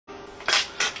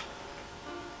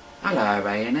Hello,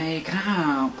 A&E, can I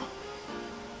help?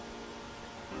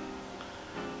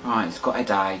 Right, he's got a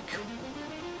headache.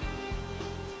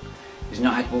 He's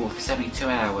not had water for 72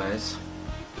 hours.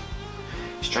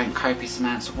 He's drank copious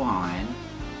amounts of wine.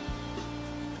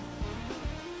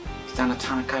 He's done a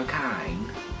ton of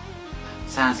cocaine.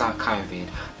 Sounds like COVID.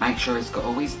 Make sure he's got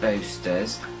all his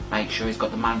boosters. Make sure he's got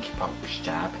the monkeypox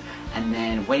jab. And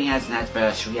then when he has an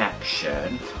adverse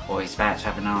reaction, or he's about to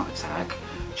have an heart attack,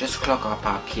 just clog up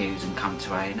our queues and come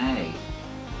to A&E.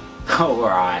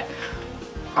 Alright.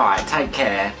 Alright, take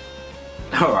care.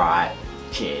 Alright.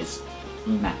 Cheers.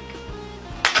 Mac.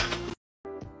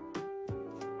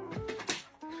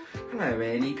 Hello,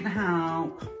 A&E, can I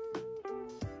help?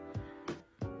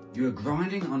 You were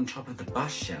grinding on top of the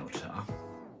bus shelter.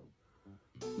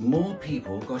 More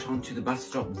people got onto the bus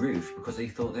stop roof because they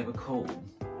thought they were cool.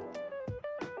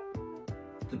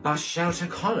 The bus shelter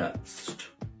collapsed.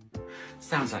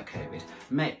 Sounds like COVID.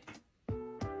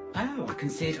 Oh, I can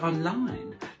see it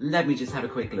online. Let me just have a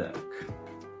quick look.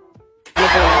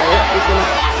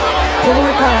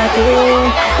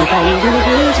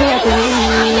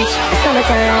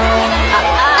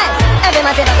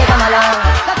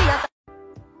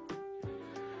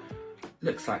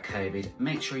 Looks like COVID.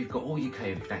 Make sure you've got all your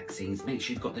COVID vaccines. Make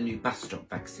sure you've got the new bus stop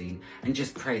vaccine. And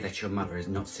just pray that your mother has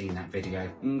not seen that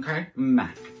video. Okay?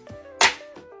 Mac.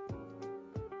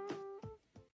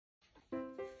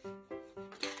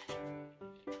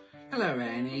 Hello,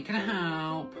 A&E, can I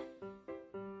help?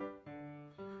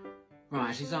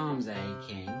 Right, his arm's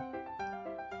aching.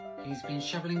 He's been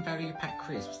shoveling value-packed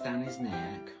crisps down his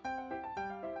neck.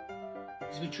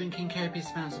 He's been drinking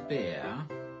copious amounts of beer.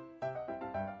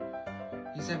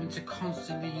 He's having to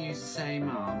constantly use the same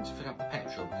arm to fill up the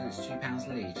petrol because it's £2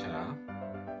 a litre.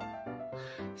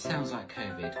 Sounds like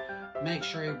COVID. Make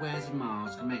sure he wears a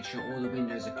mask and make sure all the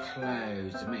windows are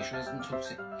closed and make sure he doesn't talk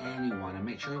to anyone and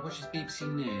make sure he watches BBC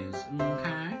News,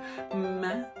 okay?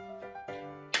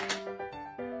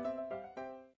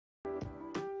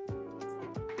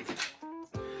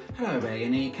 Hello,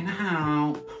 A&E, can I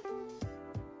help?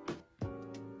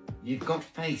 You've got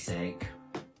face ache.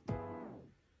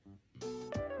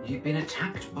 You've been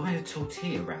attacked by a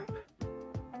tortilla wrap.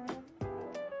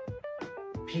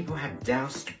 People have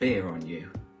doused beer on you.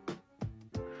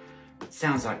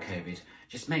 Sounds like COVID.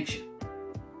 Just make sure...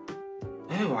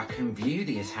 Oh, I can view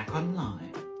the attack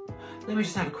online. Let me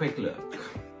just have a quick look.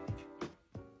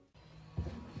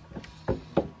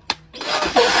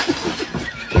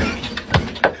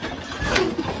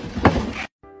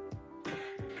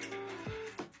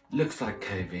 Looks like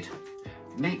COVID.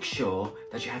 Make sure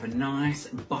that you have a nice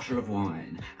bottle of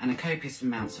wine and a copious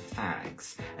amounts of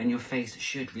fags and your face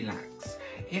should relax.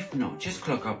 If not, just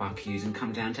clog up our queues and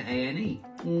come down to A&E,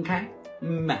 okay?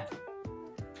 Meh.